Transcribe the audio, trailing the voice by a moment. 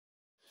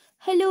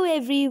Hello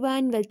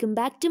everyone, welcome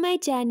back to my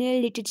channel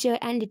Literature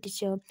and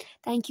Literature.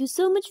 Thank you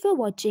so much for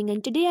watching,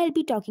 and today I'll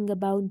be talking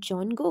about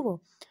John Gower.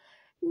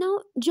 Now,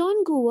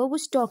 John Gower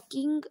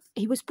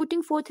he was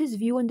putting forth his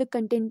view on the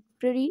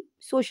contemporary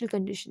social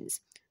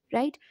conditions,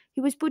 right?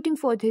 He was putting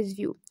forth his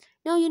view.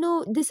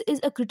 Now, this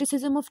is a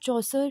criticism of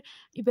Chaucer.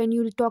 When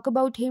you talk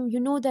about him, you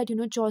know that,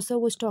 Chaucer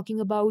was talking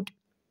about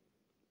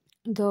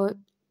the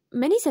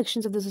many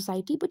sections of the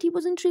society, but he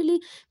wasn't really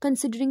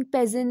considering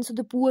peasants or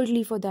the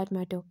poorly for that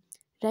matter,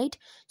 right?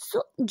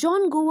 So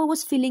John Gower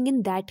was filling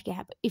in that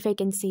gap, if I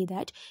can say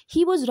that.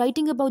 He was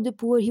writing about the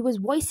poor, he was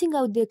voicing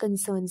out their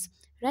concerns,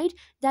 right?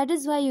 That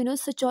is why,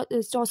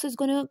 Chaucer is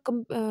gonna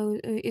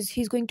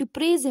he's going to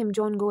praise him.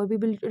 John Gower, we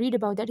will read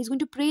about that. He's going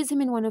to praise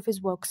him in one of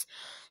his works.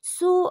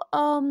 So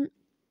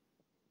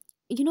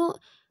you know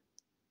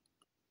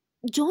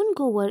John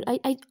Gower,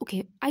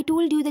 I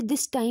told you that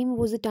this time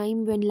was a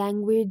time when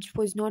language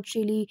was not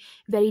really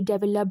very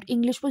developed.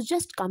 English was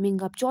just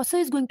coming up. Chaucer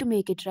is going to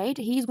make it, right?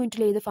 He is going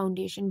to lay the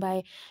foundation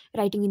by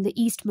writing in the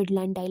East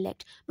Midland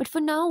dialect. But for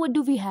now, what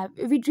do we have?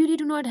 We really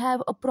do not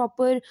have a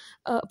proper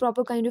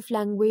kind of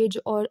language,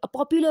 or a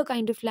popular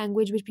kind of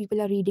language which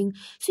people are reading.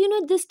 So,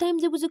 at this time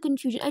there was a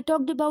confusion. I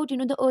talked about,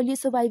 the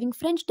earliest surviving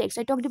French text.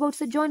 I talked about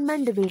Sir John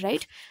Mandeville,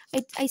 right?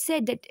 I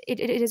said that it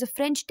is a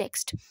French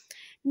text.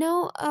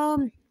 Now,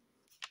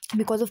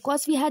 because of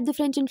course we had the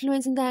French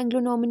influence in the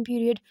Anglo-Norman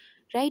period,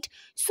 right?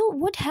 So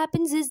what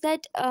happens is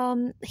that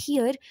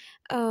here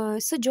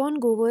Sir John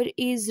Gower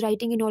is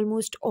writing in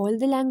almost all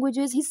the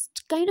languages. He's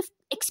kind of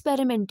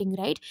experimenting,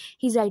 right?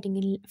 He's writing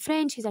in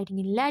French, he's writing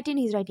in Latin,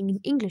 he's writing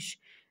in English,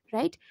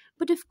 right?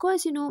 But of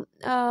course,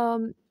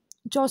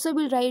 Chaucer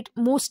will write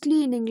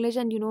mostly in English,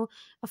 and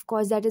of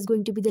course that is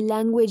going to be the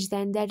language,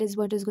 then that is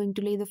what is going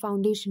to lay the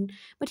foundation.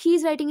 But he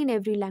is writing in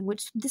every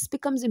language. This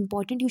becomes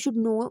important. You should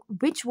know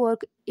which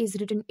work is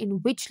written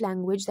in which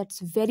language. That's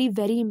very,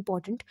 very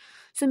important.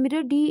 So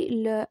Mirror de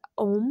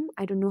l'Homme,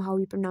 I don't know how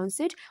we pronounce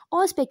it,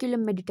 or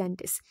Speculum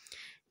Meditantis.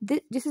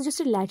 This is just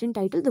a Latin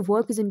title. The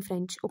work is in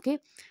French, okay?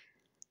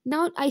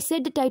 Now, I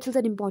said the titles are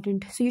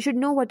important, so you should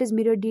know what is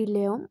Mirror de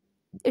l'Homme.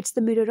 It's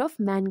the mirror of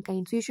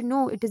mankind. So you should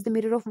know it is the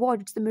mirror of what?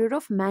 It's the mirror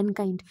of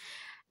mankind,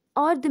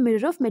 or the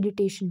mirror of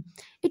meditation.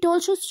 It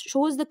also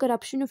shows the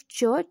corruption of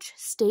church,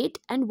 state,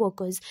 and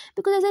workers.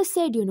 Because as I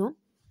said,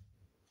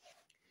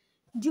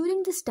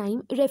 during this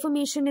time,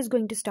 Reformation is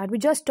going to start. We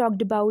just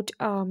talked about,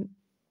 wait,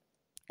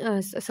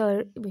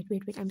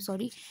 I'm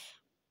sorry.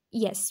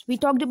 Yes, we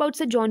talked about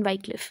Sir John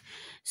Wycliffe.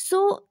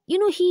 So,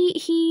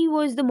 he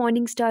was the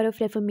morning star of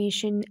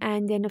Reformation.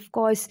 And then, of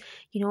course,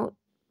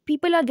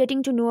 people are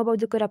getting to know about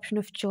the corruption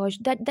of church.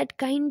 That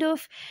kind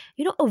of,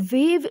 a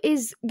wave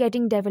is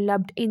getting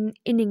developed in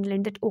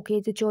England, that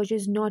okay, the church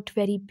is not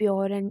very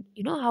pure, and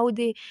how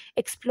they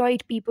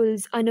exploit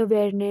people's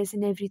unawareness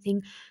and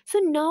everything. So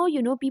now,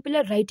 people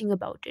are writing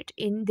about it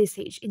in this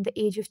age, in the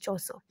age of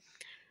Chaucer.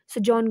 So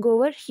John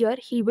Gower here,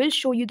 he will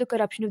show you the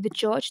corruption of the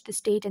church, the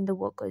state, and the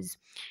workers,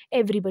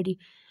 everybody.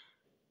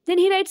 Then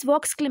he writes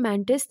Vox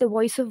Clementis, the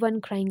voice of one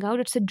crying out.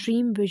 It's a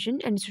dream vision,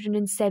 and it's written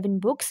in 7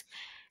 books.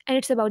 And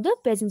it's about the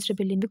peasants'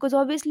 rebellion. Because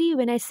obviously,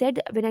 when I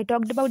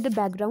talked about the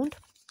background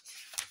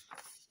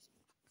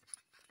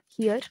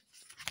here,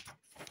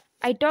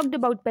 I talked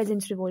about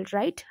peasants' revolt,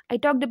 right? I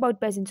talked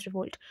about peasants'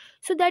 revolt.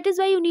 So that is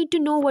why you need to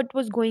know what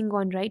was going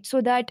on, right?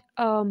 So that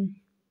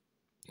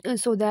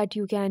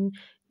you can,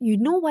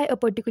 why a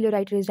particular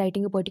writer is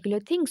writing a particular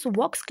thing. So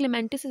Vox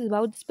Clementis is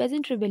about this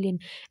peasant rebellion.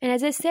 And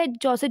as I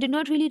said, Chaucer did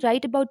not really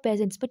write about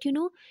peasants, but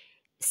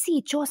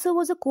see, Chaucer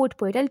was a court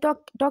poet. I'll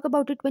talk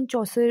about it when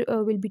Chaucer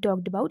will be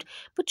talked about.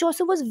 But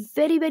Chaucer was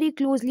very, very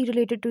closely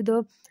related to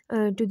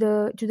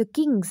the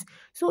kings.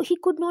 So he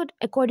could not,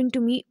 according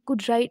to me,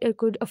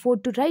 could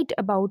afford to write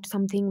about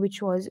something which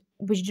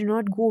did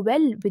not go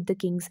well with the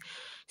kings.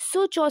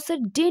 So Chaucer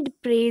did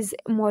praise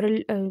moral.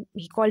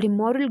 He called him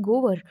Moral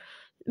Gower,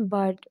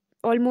 but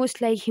almost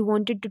like he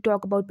wanted to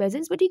talk about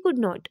peasants, but he could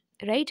not,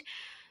 right?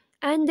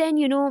 And then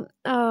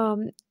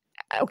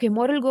okay,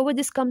 Moral Gower,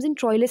 this comes in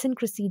Troilus and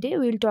Cressida.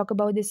 We will talk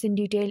about this in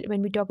detail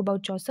when we talk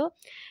about Chaucer.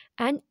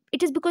 And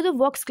it is because of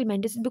Vox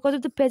Clementis, because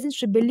of the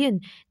peasants'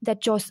 rebellion,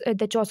 that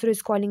Chaucer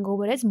is calling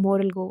Gower as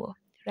Moral Gower,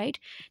 right?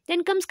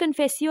 Then comes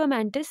Confessio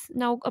Amantis.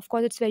 Now, of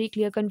course, it's very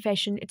clear,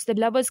 confession. It's the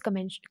lover's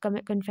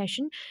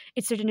confession.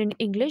 It's written in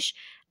English.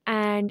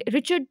 And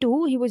Richard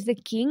II, he was the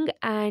king,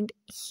 and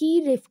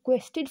he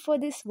requested for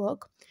this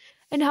work.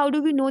 And how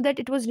do we know that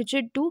it was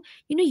Richard II?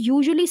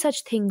 Usually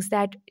such things,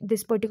 that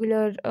this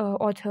particular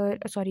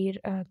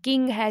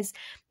king has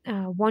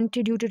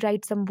wanted you to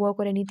write some work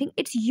or anything,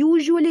 it's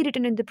usually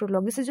written in the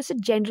prologue. This is just a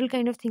general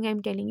kind of thing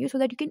I'm telling you, so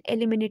that you can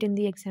eliminate in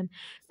the exam.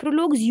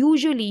 Prologues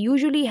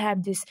usually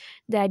have this,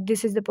 that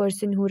this is the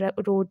person who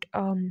wrote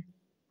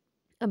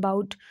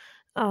about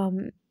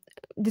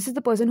this is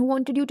the person who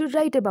wanted you to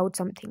write about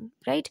something,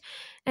 right?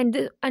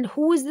 And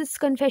who is this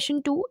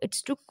confession to?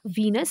 It's to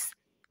Venus,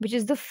 which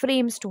is the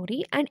frame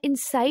story, and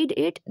inside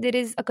it there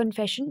is a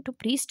confession to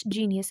priest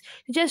Genius.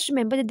 Just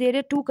remember that there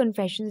are 2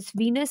 confessions,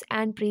 Venus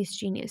and priest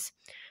Genius.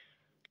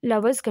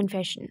 Lover's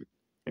confession,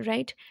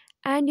 right?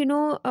 And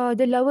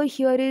the lover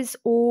here is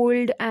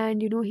old,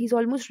 and he's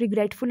almost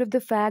regretful of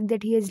the fact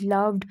that he has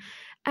loved.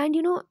 And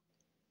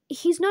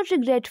he's not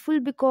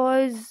regretful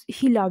because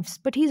he loves,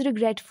 but he's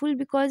regretful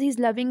because he's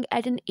loving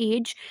at an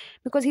age,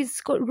 because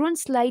grown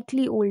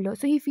slightly older,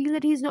 so he feels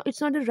that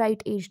it's not the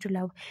right age to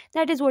love.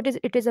 That is what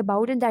it is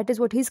about, and that is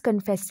what he's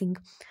confessing.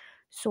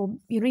 So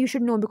you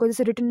should know, because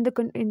it's written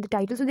in the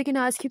title, so they can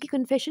ask you, "Ki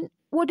confession,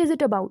 what is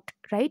it about?"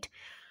 Right?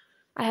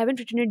 I haven't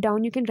written it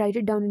down. You can write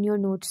it down in your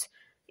notes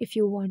if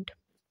you want.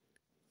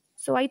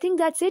 So I think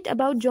that's it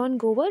about John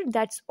Gower.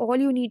 That's all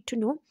you need to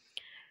know.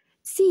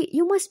 See,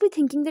 you must be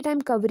thinking that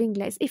I'm covering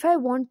less. If I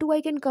want to,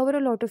 I can cover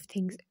a lot of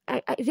things.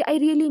 I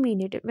really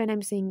mean it when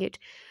I'm saying it.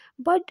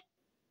 But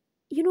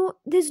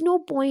there's no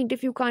point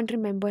if you can't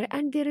remember.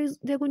 And there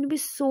are going to be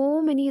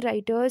so many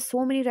writers.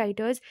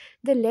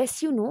 The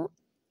less you know,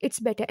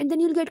 it's better. And then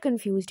you'll get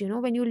confused.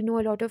 When you'll know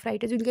a lot of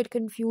writers, you'll get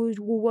confused.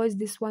 Who was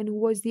this one? Who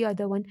was the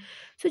other one?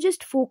 So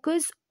just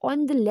focus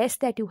on the less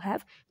that you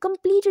have.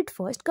 Complete it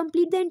first.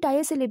 Complete the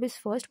entire syllabus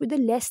first with the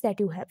less that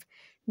you have.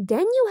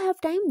 Then you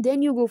have time.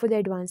 Then you go for the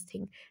advanced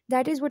thing.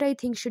 That is what I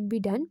think should be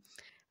done.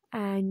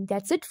 And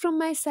that's it from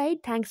my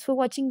side. Thanks for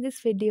watching this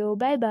video.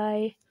 Bye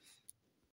bye.